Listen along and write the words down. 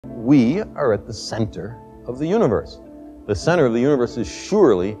we are at the center of the universe. The center of the universe is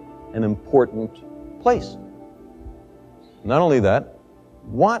surely an important place. Not only that,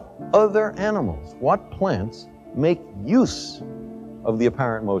 what other animals, what plants make use of the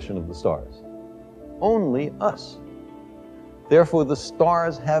apparent motion of the stars? Only us. Therefore, the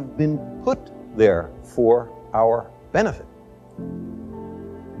stars have been put there for our benefit.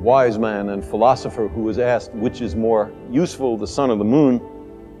 Wise man and philosopher who was asked which is more useful, the sun or the moon,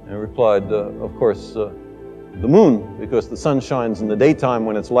 and replied, of course, the moon, because the sun shines in the daytime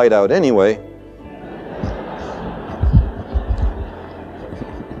when it's light out anyway.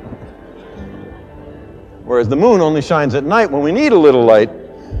 Whereas the moon only shines at night when we need a little light.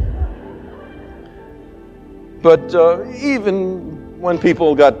 But even when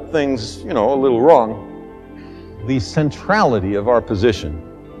people got things, a little wrong, the centrality of our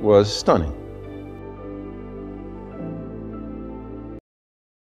position was stunning.